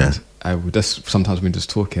entrepreneurs, and I would just, sometimes we're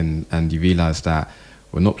just talking and you realise that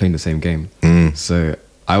we're not playing the same game. So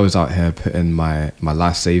I was out here putting my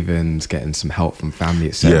life savings, getting some help from family,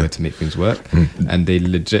 etc., to make things work, and they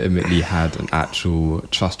legitimately had an actual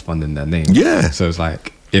trust fund in their name. So it's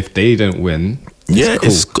like, if they don't win,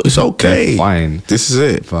 it's cool. it's okay. They're fine. This is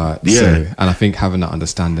it. But and I think having that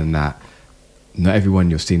understanding that not everyone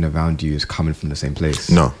you're seeing around you is coming from the same place.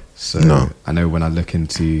 No. I know when I look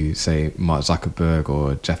into, say, Mark Zuckerberg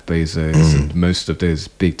or Jeff Bezos and most of those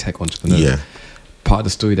big tech entrepreneurs, part of the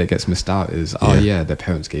story that gets missed out is, their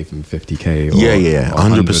parents gave them 50k or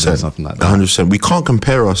 100% something like that. 100%. We can't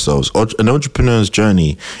compare ourselves. An entrepreneur's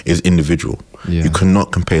journey is individual. You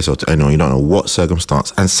cannot compare yourself to anyone. You don't know what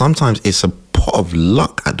circumstance, and sometimes it's a pot of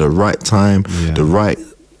luck at the right time. The right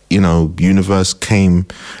universe came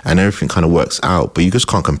and everything kind of works out, but you just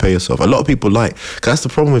can't compare yourself. A lot of people cause that's the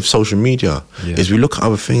problem with social media, is we look at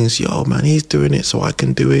other things, yo man, he's doing it so I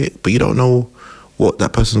can do it, but you don't know what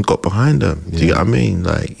that person's got behind them. Do you get what I mean?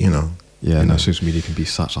 Social media can be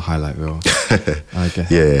such a highlight reel. I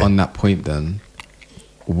guess on that point then,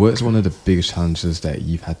 what's one of the biggest challenges that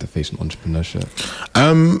you've had to face in entrepreneurship?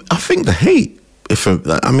 I think the hate. I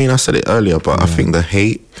said it earlier, but I think the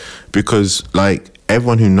hate, because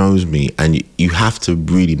everyone who knows me, and you have to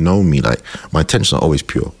really know me, my intentions are always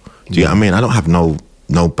pure. Do you get what I mean? I don't have no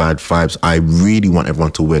bad vibes. I really want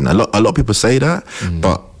everyone to win. A lot of people say that,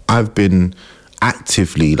 but I've been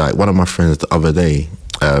actively, one of my friends the other day,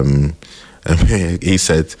 he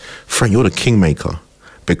said, Frank, you're the kingmaker,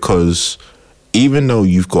 because even though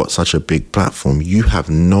you've got such a big platform, you have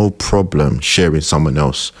no problem sharing someone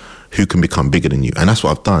else who can become bigger than you. And that's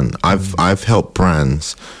what I've done. I've helped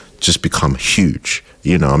brands just become huge.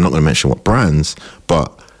 I'm not going to mention what brands,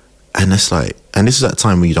 and it's and this is that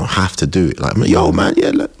time where you don't have to do it. Yo man,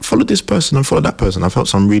 follow this person and follow that person. I've helped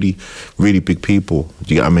some really, really big people.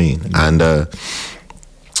 Do you get what I mean? And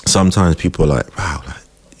sometimes people are like, wow,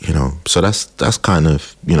 so that's kind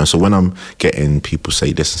of, so when I'm getting people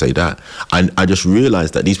say this and say that, I just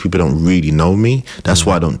realize that these people don't really know me. That's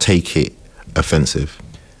why I don't take it offensive.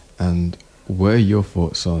 And what are your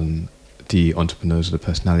thoughts on the entrepreneurs or the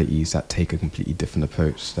personalities that take a completely different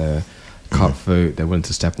approach? They're cutthroat, they're willing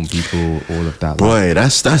to step on people, all of that. Boy,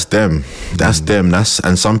 that's them. That's them.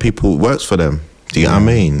 And some people, it works for them. Do you get what I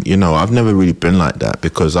mean? I've never really been like that,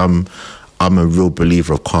 because I'm I'm a real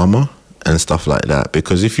believer of karma and stuff like that.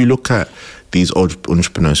 Because if you look at these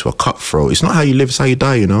entrepreneurs who are cutthroat, it's not how you live, it's how you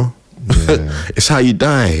die, you know? Yeah. It's how you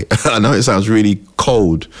die. I know it sounds really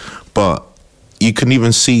cold, but you can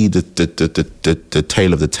even see the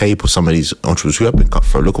tail of the tape of some of these entrepreneurs who have been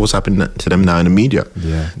cutthroat. Look at what's happening to them now in the media.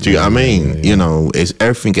 Yeah. Do you know what I mean? Yeah. You know,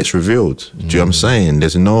 everything gets revealed. Do you know what I'm saying?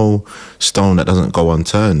 There's no stone that doesn't go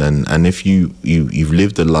unturned. And if you've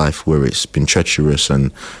lived a life where it's been treacherous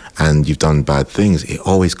and you've done bad things, it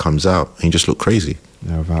always comes out and you just look crazy.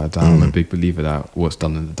 Yeah, without a doubt. I'm a big believer that what's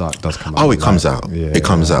done in the dark does come out. Oh, it comes out. Yeah, it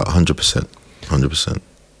comes out 100%. 100%.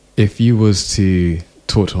 If you was to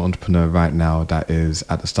talk to an entrepreneur right now that is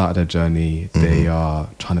at the start of their journey, they are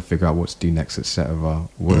trying to figure out what to do next, etc.,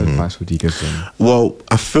 what advice would you give them? Well,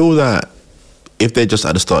 I feel that if they're just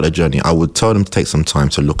at the start of their journey, I would tell them to take some time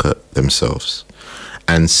to look at themselves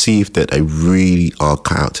and see if that they really are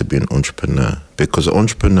cut out to be an entrepreneur. Because an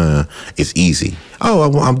entrepreneur is easy.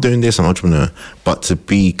 Oh, I'm doing this, I'm an entrepreneur. But to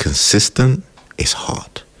be consistent is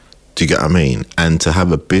hard. Do you get what I mean? And to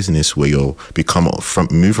have a business where you'll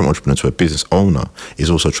move from entrepreneur to a business owner is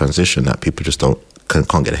also a transition that people just can't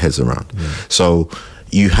get their heads around. Yeah. So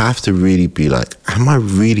you have to really be like, am I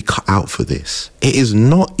really cut out for this? It is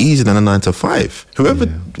not easier than a 9 to 5.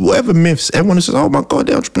 Whatever myths, everyone says, oh my God,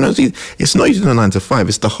 they're entrepreneurs. It's not easier than a 9 to 5.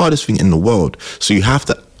 It's the hardest thing in the world. So you have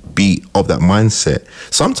to be of that mindset.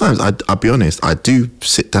 Sometimes, I'll be honest, I do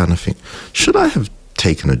sit down and think, should I have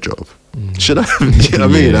taken a job? Should I have, do you know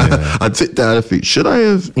what I mean? I'd sit down and think, should I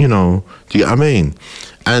have, do you know what I mean?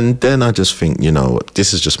 And then I just think,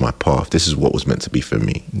 this is just my path. This is what was meant to be for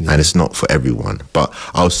me. Yeah. And it's not for everyone. But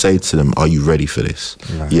I'll say to them, are you ready for this?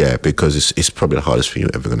 Right. Yeah, because it's probably the hardest thing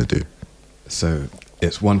you're ever going to do. So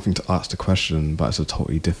it's one thing to ask the question, but it's a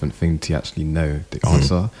totally different thing to actually know the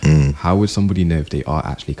answer. How would somebody know if they are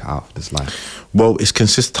actually cut out for this life? Well, it's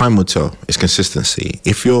time will tell. It's consistency.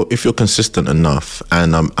 If you're consistent enough,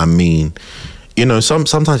 and I mean,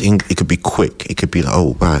 sometimes it could be quick. It could be like,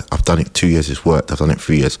 oh, wow, I've done it 2 years, it's worked. I've done it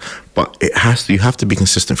 3 years. But you have to be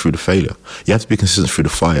consistent through the failure. You have to be consistent through the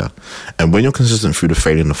fire. And when you're consistent through the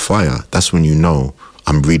failure and the fire, that's when you know,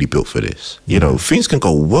 I'm really built for this. Things can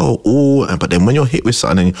go well, but then when you're hit with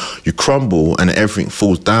something and you crumble and everything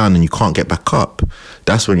falls down and you can't get back up,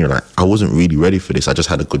 that's when you're like, I wasn't really ready for this. I just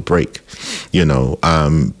had a good break,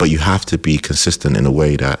 But you have to be consistent in a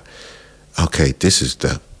way that, okay, this is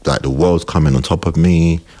the world's coming on top of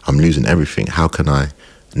me. I'm losing everything. How can I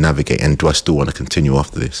navigate? And do I still want to continue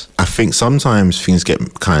after this? I think sometimes things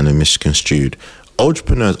get kind of misconstrued.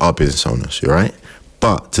 Entrepreneurs are business owners, right?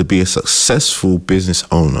 But to be a successful business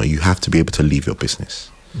owner, you have to be able to leave your business.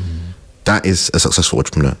 That is a successful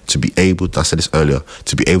entrepreneur. To be able, I said this earlier,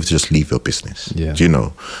 to be able to just leave your business. Yeah.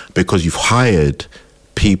 Because you've hired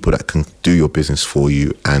people that can do your business for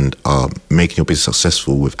you and are making your business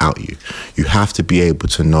successful without you. You have to be able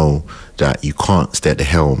to know that you can't stay at the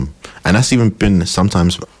helm. And that's even been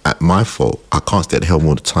sometimes at my fault. I can't stay at the helm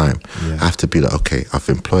all the time. Yeah. I have to be like, okay, I've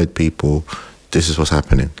employed people. This is what's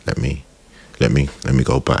happening. Let me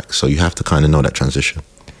go back. So you have to kind of know that transition.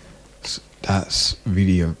 That's a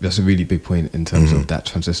really big point in terms of that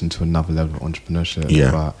transition to another level of entrepreneurship.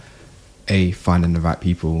 Yeah. But finding the right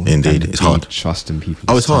people. Indeed, it's hard. Trusting people.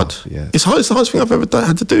 Oh, it's hard. Yeah. It's hard. It's the hardest thing I've ever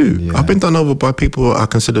had to do. Yeah. I've been done over by people I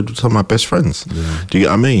considered some of my best friends. Yeah. Do you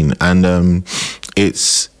get what I mean? And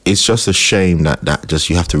it's just a shame that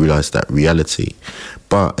just you have to realize that reality.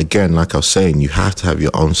 But again, like I was saying, you have to have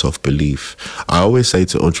your own self-belief. I always say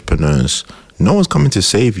to entrepreneurs, no one's coming to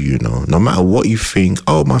save you, no matter what you think.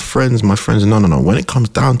 Oh, my friends. No. When it comes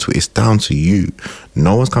down to it, it's down to you.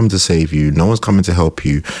 No one's coming to save you. No one's coming to help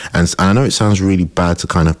you. And I know it sounds really bad to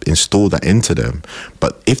kind of install that into them.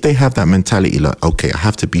 But if they have that mentality, like, okay, I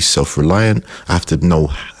have to be self-reliant. I have to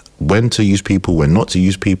know when to use people, when not to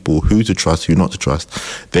use people, who to trust, who not to trust.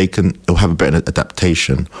 They'll have a better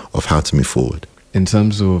adaptation of how to move forward. In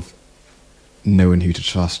terms of knowing who to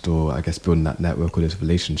trust, or I guess building that network or those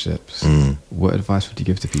relationships, what advice would you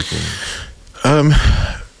give to people?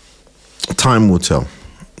 Time will tell.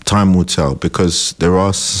 Time will tell, because there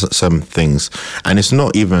are some things, and it's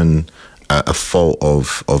not even a fault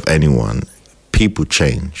of anyone. People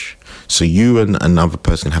change. So you and another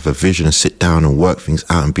person have a vision and sit down and work things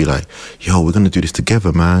out and be like, yo, we're going to do this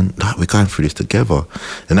together, man. Like, we're going through this together.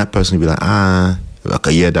 And that person will be like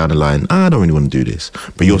a year down the line, I don't really want to do this.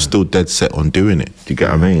 But you're still dead set on doing it. Do you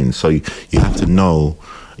get what I mean? So you have to know,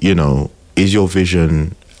 is your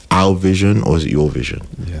vision our vision or is it your vision?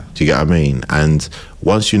 Yeah. Do you get what I mean? And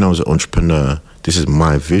once you know as an entrepreneur, this is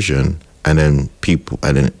my vision, and then people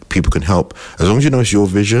can help. As long as you know it's your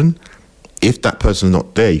vision, if that person's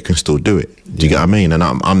not there, you can still do it. Do you get what I mean? And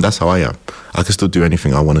I'm that's how I am. I can still do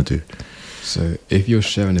anything I want to do. So if you're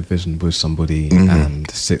sharing a vision with somebody and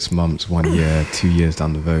 6 months, 1 year, 2 years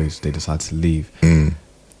down the road, they decide to leave,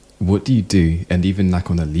 what do you do? And even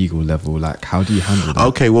like on a legal level, like how do you handle that?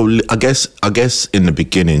 Okay, well, I guess in the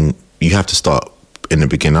beginning, you have to start in the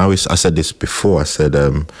beginning. I said this before. I said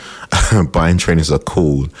buying trainers are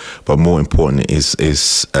cool, but more important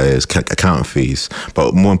is accountant fees.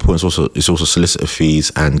 But more important is also solicitor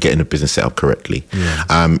fees and getting the business set up correctly.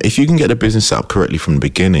 Yeah. If you can get the business set up correctly from the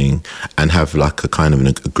beginning and have like a kind of an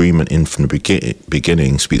agreement in from the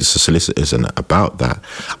beginning, speak to solicitors and about that,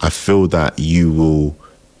 I feel that you will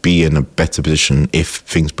be in a better position if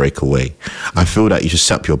things break away. I feel that you should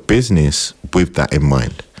set up your business with that in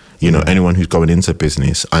mind. You know, anyone who's going into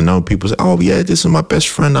business, I know people say, oh yeah, this is my best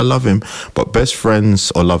friend, I love him. But best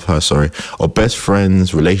friends, or love her, sorry, or best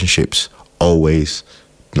friends, relationships sometimes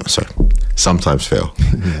fail.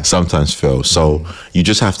 Sometimes fail. So you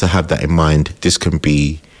just have to have that in mind. This can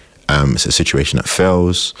be a situation that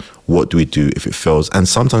fails. What do we do if it fails? And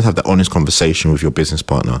sometimes have that honest conversation with your business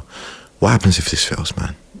partner. What happens if this fails,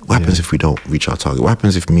 man? What happens if we don't reach our target? What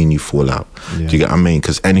happens if me and you fall out? Do you get what I mean?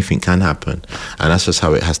 Because anything can happen. And that's just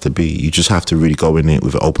how it has to be. You just have to really go in it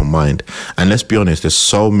with an open mind. And let's be honest, there's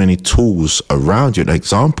so many tools around you and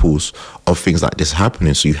examples of things like this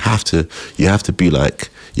happening. So you have to be like,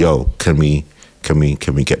 yo, can we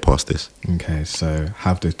get past this? Okay, so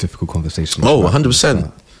have those difficult conversations. Oh,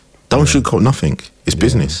 100%. Don't sugarcoat nothing. It's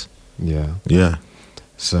business. Yeah.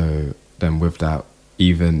 So then with that,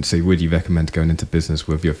 would you recommend going into business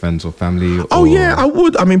with your friends or family? Oh yeah, I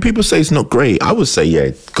would. I mean, people say it's not great. I would say, yeah,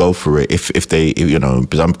 go for it. If you know,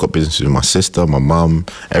 because I've got business with my sister, my mum,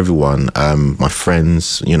 everyone, my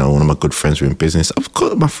friends. You know, one of my good friends are in business. I've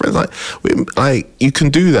got my friends like you can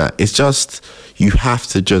do that. It's just you have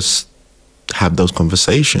to just have those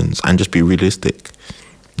conversations and just be realistic.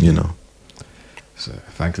 You know. So,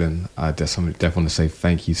 Franklin, I definitely want to say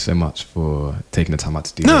thank you so much for taking the time out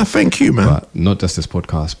to do this. Thank you, man. But not just this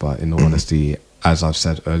podcast, but in all honesty, as I've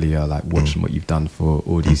said earlier, like watching what you've done for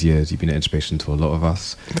all these years, you've been an inspiration to a lot of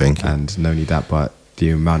us. Thank you. And not only that, but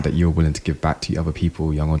the amount that you're willing to give back to other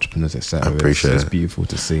people, young entrepreneurs, etc. I appreciate it's beautiful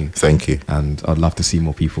to see. Thank you. And I'd love to see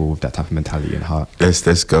more people with that type of mentality and heart.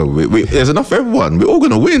 Let's go. There's enough for everyone. We're all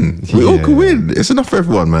going to win. We all can win. It's enough for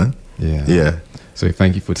everyone, man. Yeah. So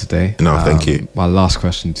thank you for today. No, thank you. My last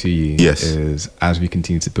question to you is, as we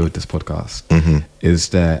continue to build this podcast, is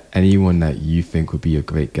there anyone that you think would be a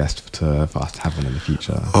great guest for us to have on in the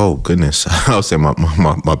future? Oh, goodness. I'll say my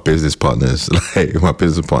business partners, like my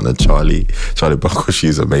business partner, Charlie Buckle.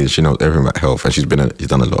 She's amazing. She knows everything about health, and she's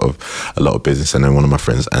done a lot of business. And then one of my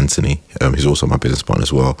friends, Anthony, he's also my business partner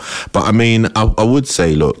as well. But I mean, I would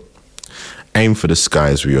say, look, aim for the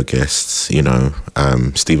skies with your guests, you know,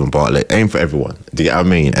 Stephen Bartlett, aim for everyone. Do you get what I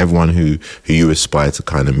mean? Everyone who you aspire to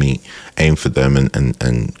kind of meet, aim for them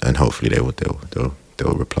and hopefully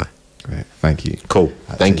they'll reply. Great. Thank you. Cool.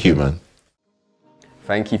 Thank you, man.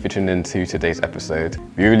 Thank you for tuning in to today's episode.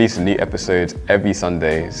 We release a new episode every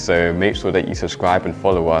Sunday, so make sure that you subscribe and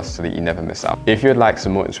follow us so that you never miss out. If you'd like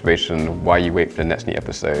some more inspiration while you wait for the next new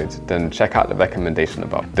episode, then check out the recommendation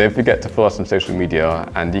above. Don't forget to follow us on social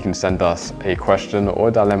media, and you can send us a question or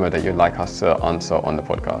a dilemma that you'd like us to answer on the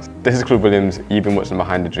podcast. This is Claude Williams. You've been watching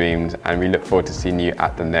Behind the Dreams, and we look forward to seeing you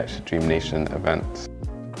at the next Dream Nation event.